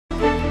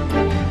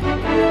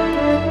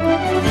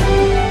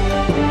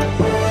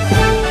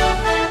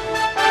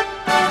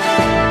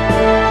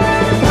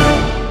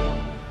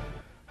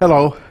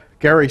Hello,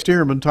 Gary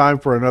Stearman. Time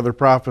for another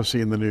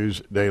Prophecy in the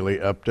News Daily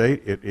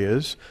Update. It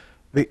is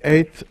the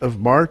 8th of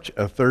March,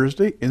 a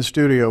Thursday. In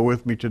studio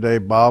with me today,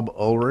 Bob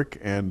Ulrich.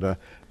 And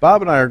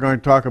Bob and I are going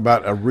to talk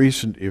about a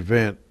recent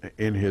event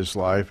in his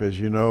life. As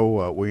you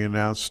know, we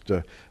announced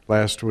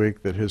last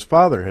week that his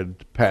father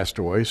had passed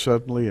away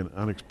suddenly and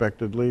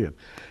unexpectedly.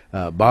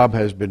 And Bob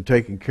has been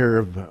taking care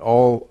of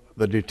all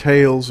the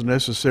details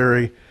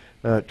necessary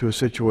to a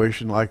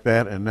situation like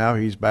that. And now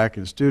he's back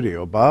in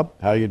studio. Bob,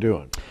 how you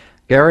doing?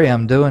 Gary,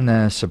 I'm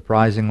doing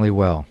surprisingly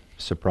well.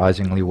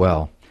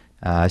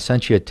 I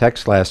sent you a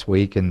text last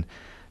week, and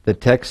the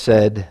text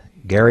said,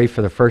 Gary,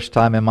 for the first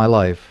time in my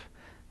life,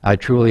 I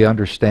truly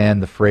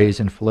understand the phrase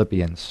in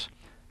Philippians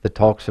that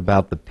talks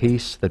about the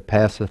peace that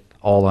passeth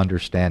all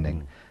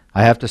understanding.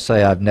 I have to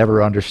say I've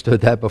never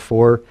understood that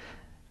before.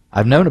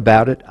 I've known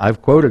about it,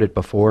 I've quoted it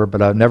before,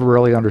 but I've never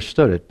really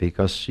understood it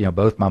because,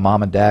 both my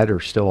mom and dad are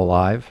still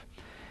alive.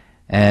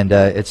 And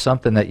it's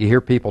something that you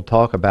hear people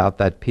talk about,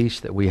 that peace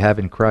that we have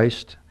in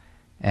Christ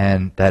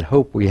and that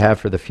hope we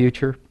have for the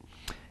future.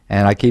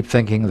 And I keep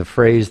thinking of the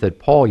phrase that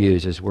Paul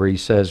uses where he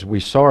says, we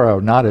sorrow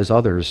not as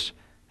others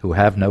who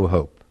have no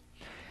hope.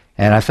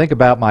 And I think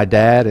about my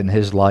dad and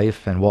his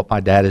life and what my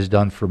dad has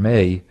done for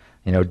me,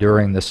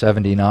 during the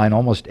 79,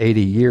 almost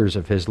 80 years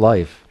of his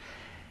life.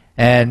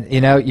 And,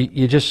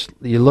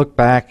 you look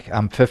back,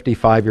 I'm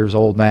 55 years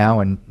old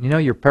now, and,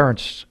 your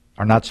parents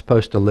are not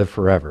supposed to live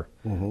forever.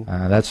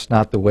 That's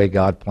not the way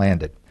God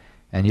planned it.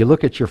 And you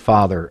look at your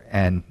father,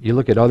 and you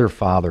look at other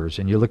fathers,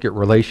 and you look at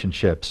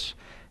relationships.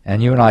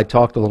 And you and I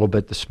talked a little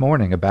bit this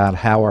morning about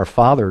how our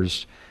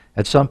fathers,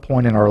 at some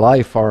point in our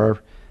life,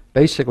 are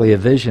basically a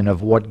vision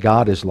of what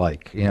God is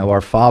like.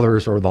 Our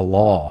fathers are the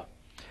law.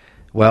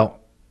 Well,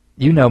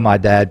 you know my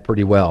dad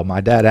pretty well.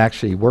 My dad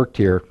actually worked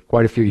here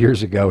quite a few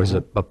years ago as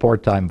a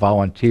part-time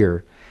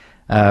volunteer,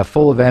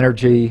 full of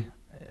energy,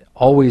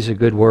 always a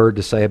good word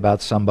to say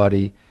about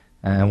somebody,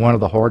 and one of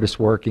the hardest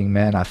working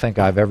men I think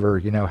I've ever,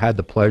 had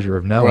the pleasure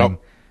of knowing.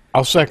 Well,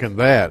 I'll second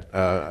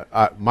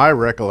that. My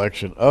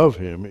recollection of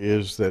him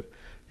is that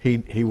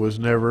he was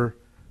never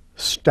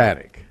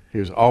static. He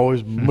was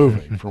always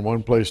moving from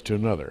one place to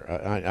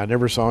another. I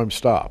never saw him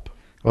stop.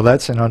 Well,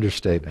 that's an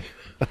understatement.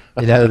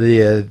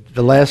 The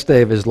last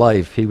day of his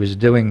life, he was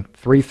doing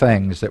three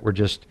things that were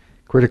just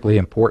critically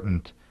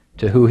important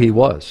to who he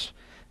was.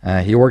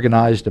 He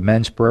organized a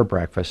men's prayer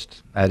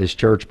breakfast at his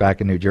church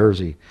back in New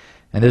Jersey.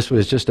 And this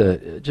was just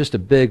a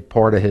big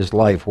part of his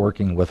life,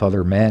 working with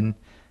other men,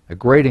 a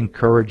great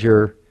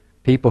encourager,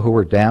 people who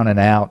were down and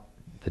out,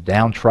 the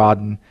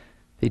downtrodden.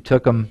 He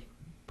took them,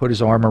 put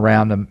his arm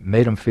around them,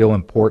 made them feel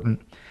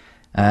important.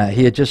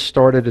 He had just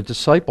started a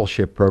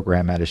discipleship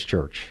program at his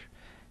church.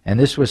 And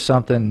this was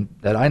something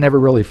that I never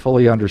really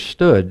fully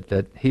understood,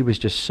 that he was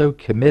just so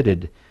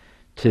committed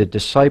to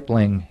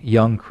discipling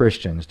young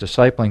Christians,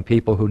 discipling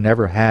people who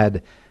never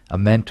had a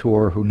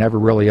mentor, who never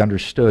really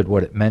understood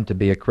what it meant to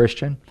be a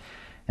Christian.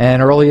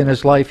 And early in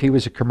his life, he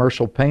was a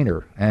commercial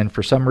painter. And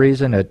for some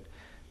reason, at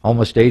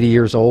almost 80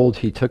 years old,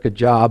 he took a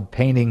job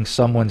painting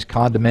someone's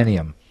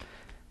condominium.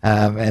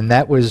 And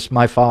that was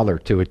my father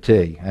to a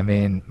T. I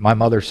mean, my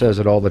mother says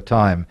it all the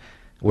time.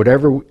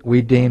 Whatever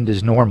we deemed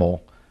as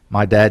normal,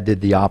 my dad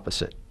did the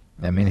opposite.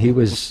 I mean, he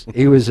was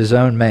his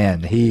own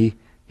man. He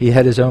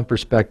had his own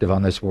perspective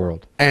on this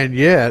world. And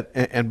yet,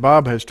 and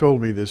Bob has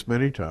told me this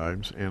many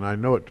times, and I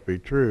know it to be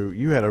true,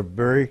 you had a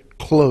very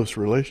close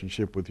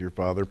relationship with your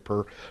father,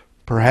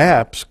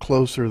 perhaps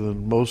closer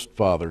than most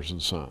fathers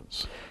and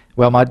sons.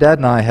 Well, my dad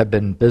and I have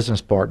been business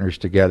partners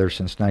together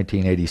since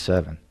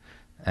 1987.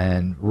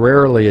 And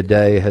rarely a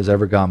day has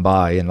ever gone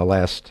by in the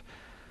last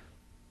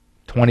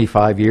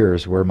 25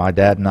 years where my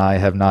dad and I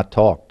have not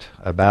talked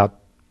about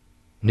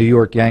New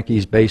York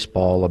Yankees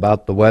baseball,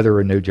 about the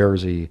weather in New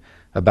Jersey,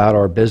 about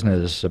our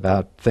business,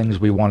 about things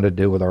we wanted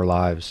to do with our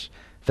lives,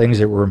 things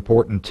that were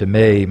important to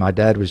me. My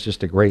dad was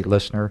just a great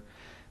listener,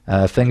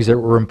 things that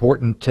were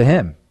important to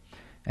him.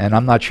 And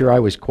I'm not sure I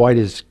was quite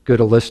as good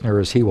a listener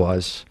as he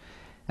was.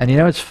 And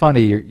it's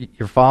funny,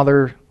 your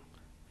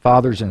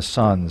fathers and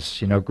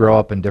sons, grow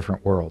up in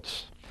different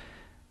worlds.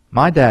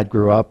 My dad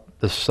grew up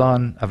the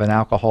son of an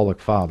alcoholic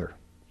father.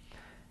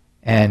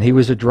 And he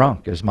was a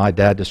drunk, as my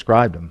dad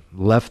described him.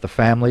 Left the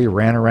family,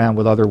 ran around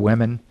with other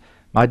women.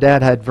 My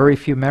dad had very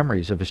few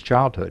memories of his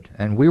childhood,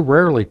 and we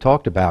rarely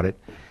talked about it.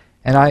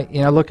 And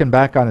looking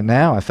back on it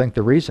now, I think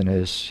the reason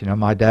is,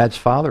 my dad's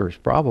father is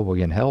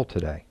probably in hell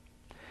today.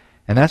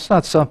 And that's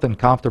not something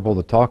comfortable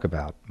to talk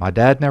about. My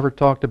dad never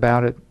talked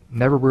about it,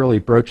 never really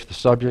broached the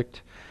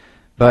subject,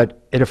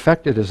 but it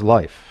affected his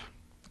life.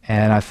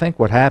 And I think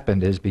what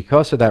happened is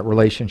because of that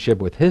relationship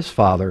with his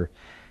father,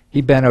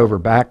 he bent over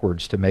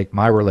backwards to make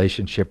my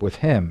relationship with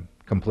him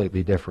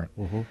completely different.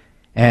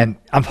 And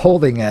I'm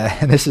holding,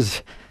 and this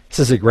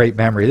is a great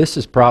memory. This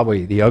is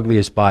probably the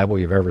ugliest Bible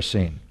you've ever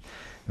seen.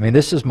 I mean,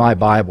 this is my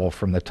Bible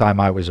from the time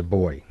I was a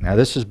boy. Now,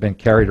 this has been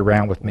carried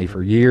around with me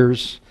for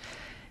years.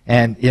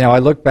 And, I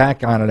look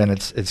back on it, and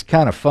it's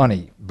kind of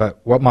funny. But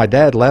what my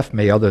dad left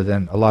me, other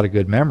than a lot of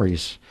good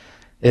memories,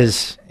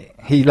 is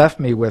he left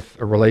me with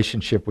a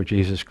relationship with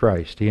Jesus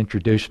Christ. He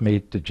introduced me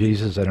to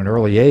Jesus at an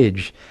early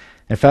age.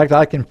 In fact,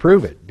 I can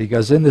prove it,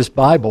 because in this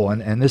Bible,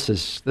 and this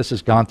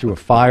has gone through a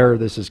fire,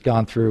 this has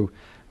gone through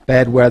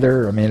bad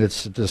weather. I mean,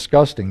 it's a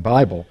disgusting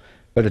Bible.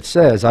 But it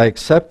says, I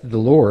accepted the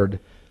Lord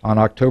on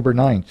October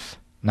 9th,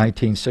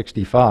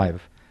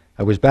 1965.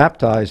 I was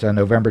baptized on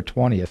November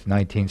 20th,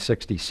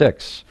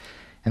 1966.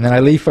 And then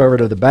I leaf over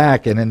to the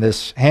back, and in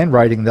this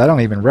handwriting that I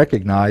don't even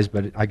recognize,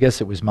 but I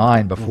guess it was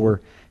mine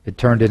before it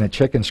turned into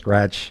chicken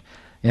scratch,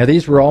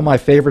 these were all my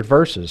favorite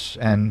verses.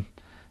 And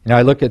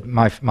I look at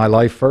my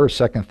life first,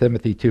 2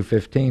 Timothy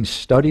 2:15,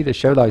 study to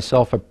show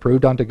thyself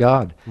approved unto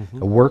God,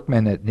 a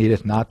workman that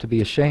needeth not to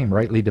be ashamed,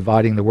 rightly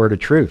dividing the word of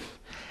truth.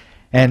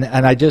 And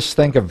I just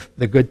think of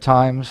the good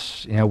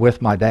times,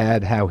 with my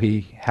dad, how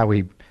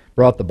he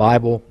brought the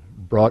Bible,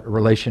 brought a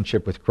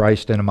relationship with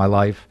Christ into my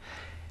life.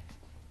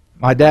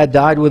 My dad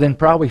died within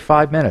probably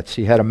 5 minutes.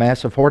 He had a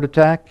massive heart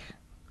attack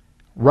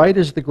right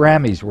as the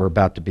Grammys were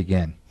about to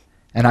begin.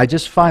 And I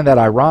just find that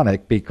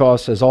ironic,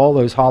 because as all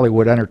those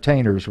Hollywood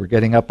entertainers were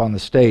getting up on the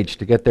stage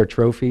to get their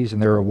trophies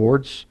and their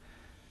awards,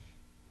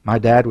 my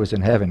dad was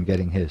in heaven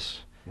getting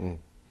his.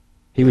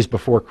 He was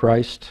before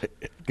Christ.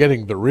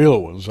 Getting the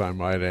real ones, I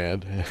might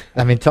add.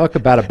 I mean, talk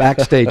about a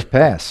backstage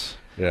pass.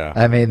 Yeah.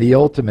 I mean, the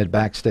ultimate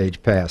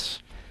backstage pass.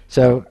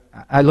 So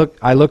I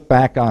look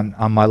back on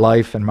my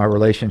life and my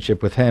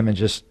relationship with him in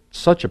just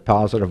such a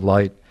positive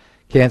light.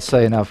 Can't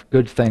say enough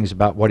good things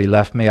about what he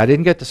left me. I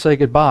didn't get to say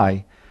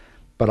goodbye,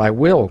 but I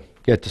will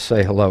get to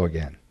say hello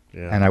again.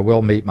 Yeah. And I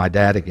will meet my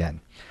dad again.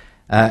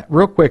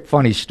 Real quick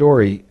funny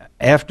story.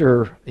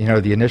 After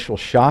the initial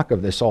shock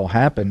of this all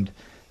happened,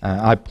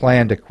 I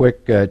planned a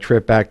quick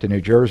trip back to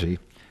New Jersey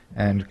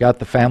and got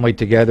the family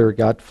together,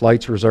 got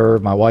flights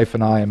reserved. My wife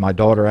and I and my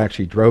daughter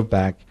actually drove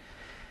back.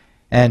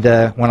 And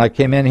when I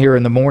came in here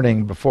in the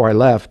morning before I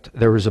left,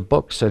 there was a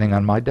book sitting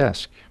on my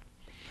desk.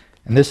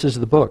 And this is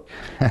the book.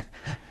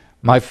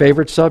 My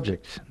favorite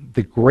subject,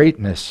 The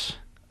Greatness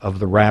of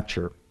the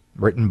Rapture,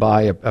 written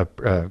by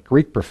a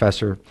Greek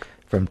professor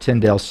from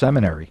Tyndale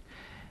Seminary.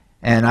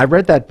 And I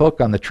read that book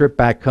on the trip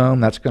back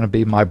home. That's going to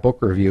be my book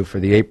review for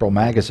the April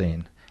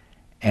magazine.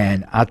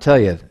 And I'll tell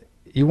you,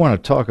 you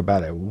want to talk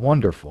about a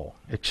wonderful,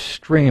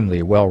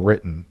 extremely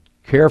well-written,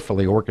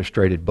 carefully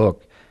orchestrated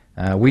book.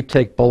 We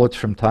take bullets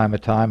from time to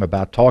time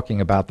about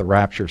talking about the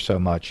rapture so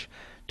much,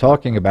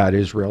 talking about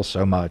Israel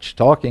so much,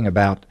 talking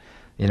about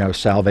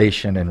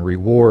salvation and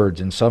rewards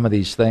and some of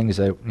these things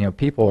that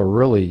people are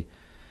really,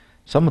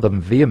 some of them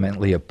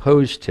vehemently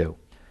opposed to.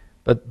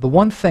 But the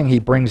one thing he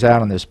brings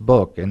out in this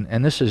book,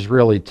 and this is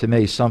really to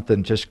me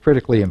something just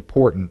critically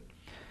important,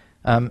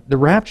 the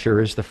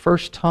rapture is the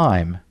first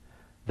time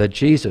that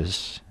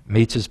Jesus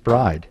meets his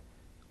bride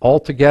all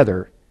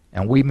together,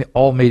 and we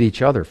all meet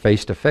each other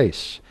face to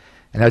face.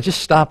 And I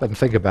just stop and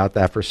think about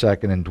that for a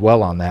second and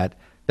dwell on that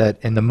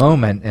in the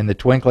moment, in the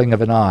twinkling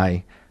of an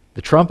eye,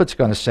 the trumpet's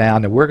going to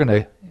sound and we're going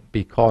to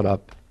be caught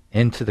up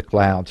into the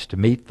clouds to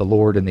meet the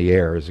Lord in the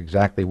air, is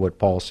exactly what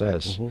Paul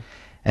says.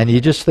 And you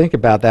just think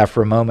about that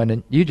for a moment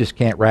and you just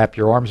can't wrap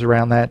your arms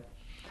around that.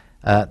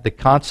 The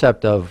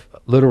concept of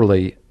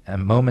literally a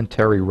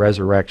momentary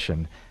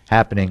resurrection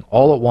happening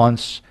all at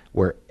once,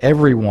 where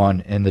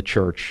everyone in the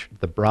church,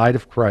 the bride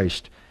of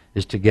Christ,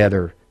 is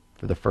together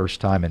for the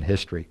first time in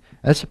history.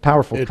 That's a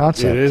powerful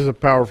concept. It is a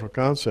powerful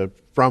concept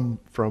from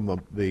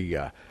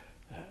the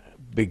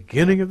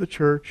beginning of the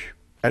church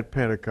at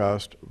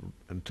Pentecost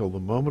until the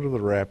moment of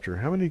the rapture.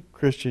 How many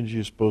Christians do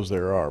you suppose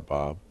there are,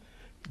 Bob,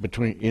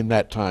 in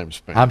that time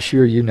span? I'm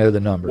sure you know the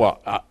number.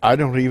 Well, I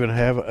don't even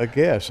have a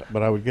guess,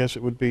 but I would guess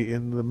it would be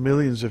in the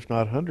millions, if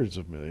not hundreds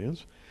of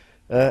millions.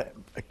 I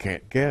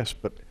can't guess,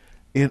 but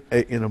in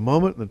a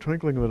moment, in the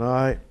twinkling of an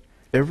eye,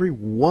 every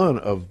one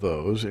of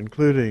those,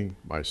 including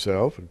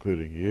myself,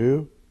 including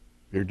you,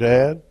 your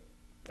dad,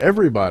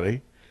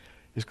 everybody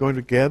is going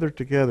to gather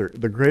together.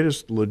 The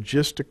greatest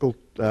logistical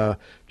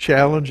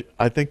challenge,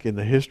 I think, in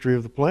the history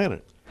of the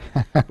planet,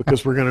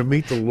 because we're going to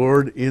meet the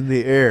Lord in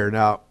the air.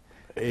 Now,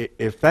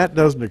 if that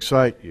doesn't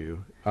excite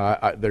you,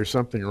 there's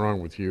something wrong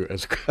with you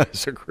as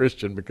a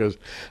Christian, because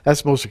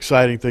that's the most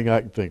exciting thing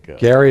I can think of.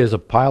 Gary, as a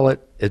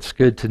pilot, it's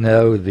good to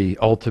know the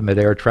ultimate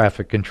air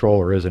traffic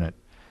controller, isn't it?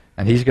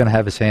 And he's going to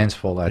have his hands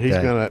full that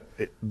day.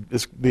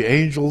 The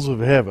angels of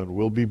heaven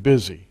will be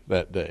busy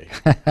that day.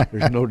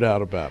 There's no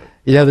doubt about it.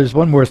 There's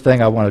one more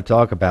thing I want to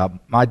talk about.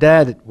 My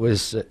dad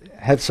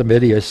had some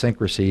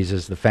idiosyncrasies,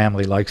 as the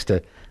family likes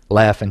to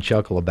laugh and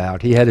chuckle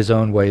about. He had his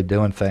own way of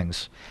doing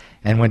things.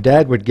 And when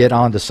Dad would get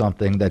onto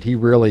something that he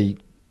really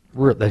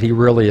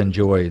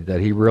enjoyed, that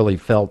he really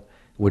felt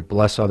would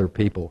bless other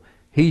people,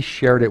 he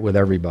shared it with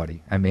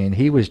everybody. I mean,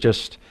 he was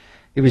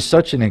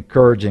such an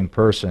encouraging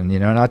person,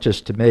 not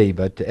just to me,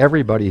 but to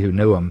everybody who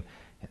knew him.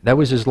 That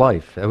was his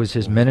life. That was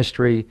his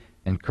ministry,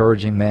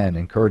 encouraging men,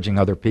 encouraging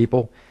other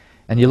people.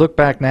 And you look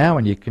back now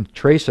and you can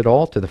trace it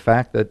all to the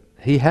fact that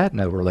he had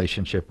no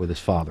relationship with his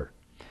father.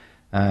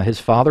 His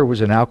father was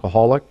an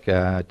alcoholic.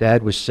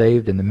 Dad was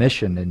saved in the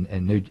mission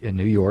in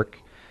New York,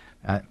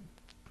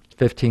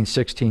 15,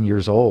 16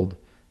 years old.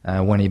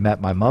 when he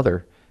met my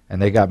mother,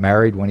 and they got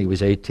married when he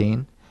was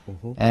 18.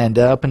 And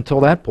up until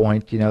that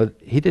point, you know,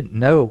 he didn't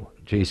know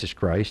Jesus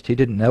Christ. He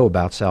didn't know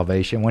about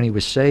salvation. When he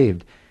was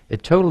saved,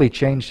 it totally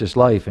changed his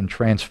life and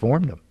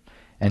transformed him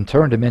and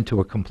turned him into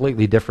a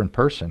completely different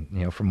person,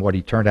 you know, from what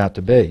he turned out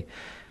to be.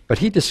 But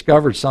he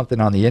discovered something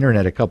on the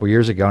internet a couple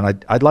years ago,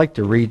 and I'd like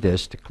to read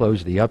this to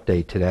close the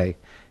update today,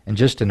 and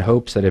just in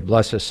hopes that it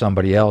blesses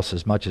somebody else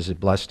as much as it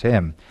blessed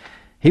him.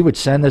 He would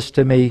send this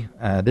to me.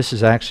 This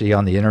is actually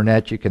on the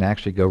internet. You can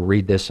actually go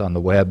read this on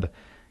the web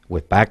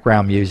with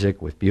background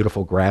music, with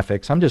beautiful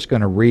graphics. I'm just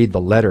going to read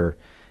the letter,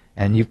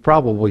 and you've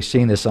probably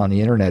seen this on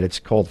the internet. It's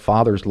called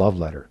Father's Love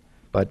Letter.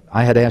 But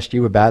I had asked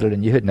you about it,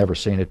 and you had never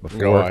seen it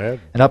before. No, I had.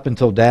 And up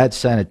until Dad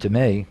sent it to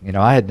me, you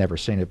know, I had never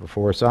seen it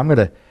before. So I'm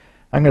going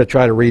to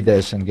try to read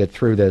this and get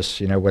through this,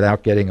 you know,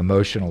 without getting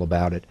emotional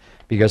about it,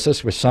 because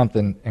this was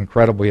something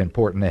incredibly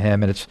important to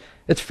him, and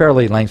it's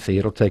fairly lengthy.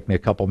 It'll take me a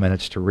couple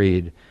minutes to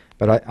read,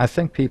 but I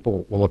think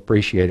people will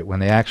appreciate it when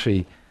they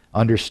actually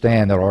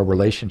understand that our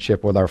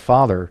relationship with our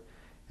Father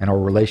and our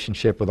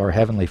relationship with our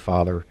Heavenly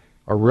Father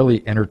are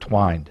really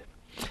intertwined.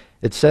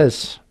 It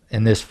says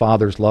in this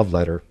Father's love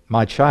letter,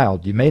 "My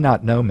child, you may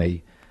not know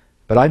me,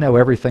 but I know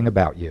everything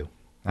about you.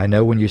 I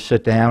know when you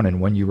sit down and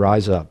when you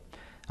rise up.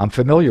 I'm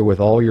familiar with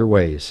all your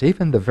ways.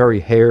 Even the very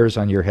hairs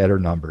on your head are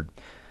numbered.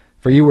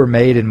 For you were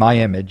made in my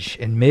image.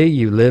 In me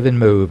you live and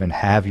move and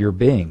have your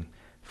being.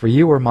 For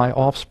you are my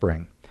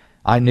offspring.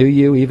 I knew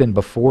you even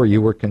before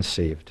you were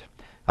conceived.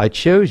 I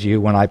chose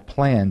you when I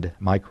planned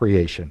my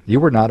creation. You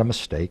were not a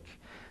mistake.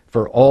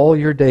 For all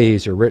your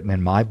days are written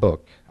in my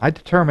book. I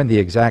determined the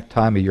exact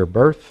time of your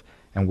birth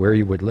and where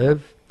you would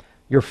live.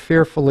 You're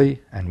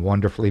fearfully and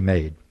wonderfully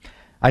made.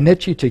 I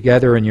knit you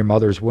together in your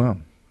mother's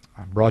womb.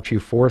 I brought you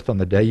forth on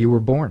the day you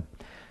were born.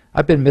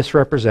 I've been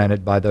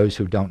misrepresented by those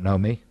who don't know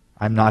me.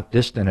 I'm not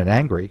distant and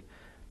angry,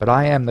 but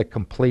I am the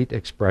complete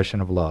expression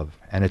of love,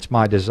 and it's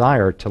my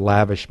desire to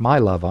lavish my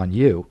love on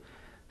you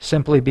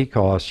simply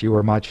because you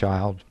are my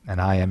child and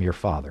I am your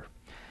father.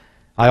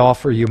 I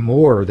offer you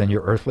more than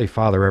your earthly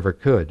father ever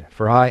could,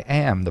 for I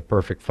am the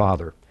perfect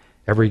father.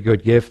 Every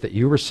good gift that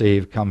you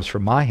receive comes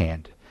from my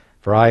hand,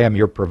 for I am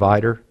your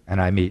provider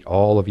and I meet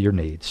all of your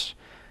needs.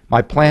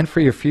 My plan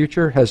for your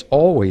future has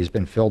always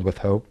been filled with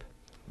hope,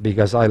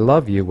 because I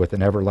love you with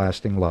an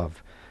everlasting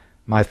love.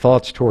 My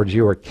thoughts towards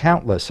you are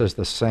countless as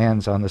the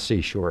sands on the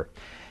seashore,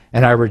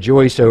 and I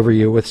rejoice over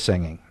you with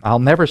singing. I'll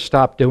never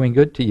stop doing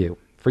good to you,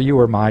 for you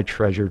are my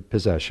treasured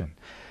possession.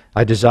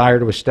 I desire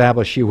to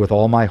establish you with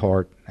all my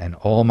heart and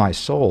all my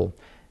soul,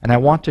 and I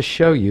want to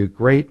show you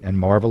great and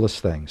marvelous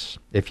things.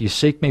 If you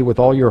seek me with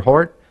all your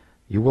heart,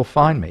 you will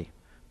find me.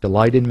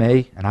 Delight in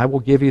me, and I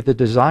will give you the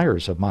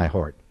desires of my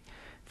heart.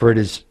 For it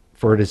is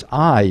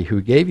I who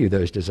gave you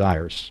those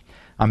desires.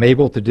 I'm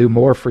able to do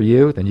more for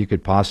you than you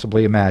could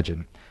possibly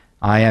imagine.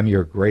 I am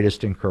your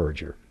greatest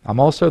encourager. I'm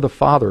also the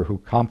Father who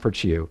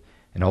comforts you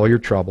in all your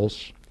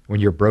troubles.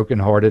 When you're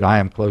brokenhearted, I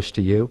am close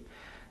to you.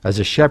 As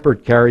a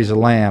shepherd carries a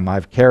lamb,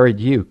 I've carried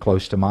you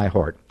close to my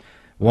heart.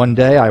 One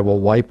day I will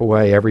wipe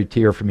away every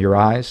tear from your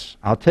eyes.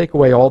 I'll take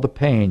away all the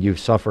pain you've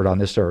suffered on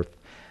this earth.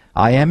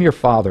 I am your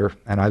Father,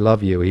 and I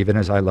love you even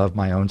as I love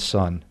my own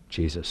Son,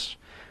 Jesus.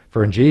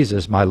 For in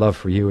Jesus, my love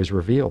for you is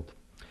revealed.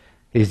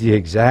 He's the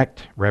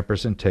exact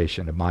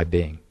representation of my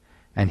being.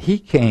 And he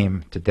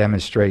came to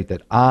demonstrate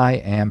that I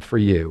am for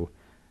you,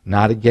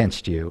 not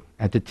against you,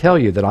 and to tell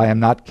you that I am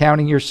not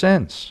counting your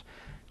sins.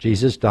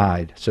 Jesus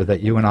died so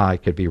that you and I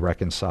could be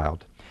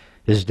reconciled.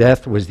 His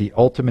death was the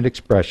ultimate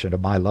expression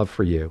of my love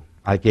for you.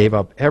 I gave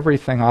up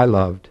everything I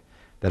loved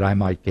that I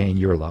might gain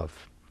your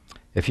love.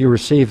 If you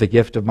receive the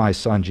gift of my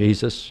Son,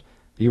 Jesus,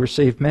 you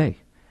received me,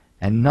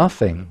 and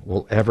nothing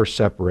will ever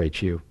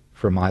separate you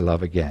from my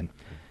love again.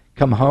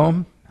 Come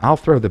home. I'll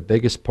throw the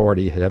biggest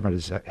party heaven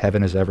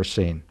has ever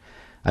seen.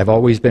 I've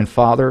always been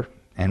Father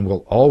and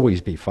will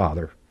always be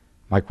Father.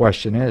 My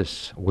question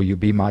is, will you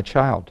be my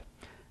child?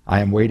 I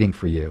am waiting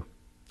for you.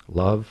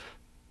 Love,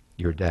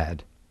 your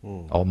dad,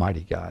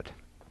 Almighty God.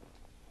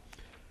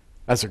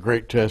 That's a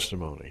great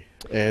testimony.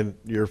 And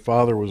your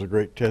father was a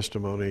great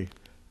testimony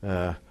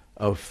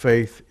of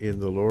faith in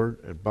the Lord.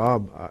 And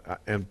Bob,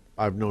 and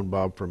I've known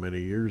Bob for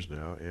many years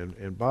now,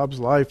 and Bob's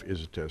life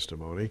is a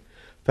testimony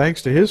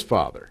thanks to his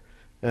father.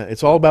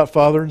 It's all about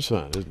father and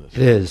son, isn't it?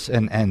 It is,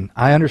 and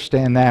I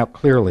understand now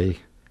clearly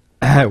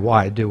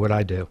why I do what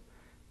I do,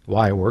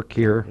 why I work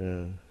here,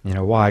 you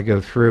know, why I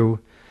go through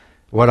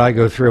what I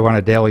go through on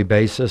a daily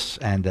basis.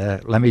 And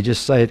let me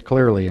just say it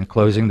clearly in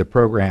closing the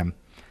program.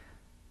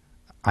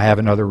 I have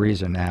another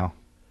reason now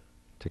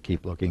to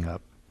keep looking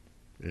up.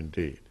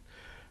 Indeed.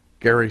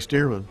 Gary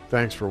Stearman,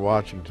 thanks for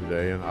watching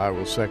today, and I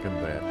will second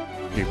that.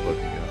 Keep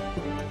looking up.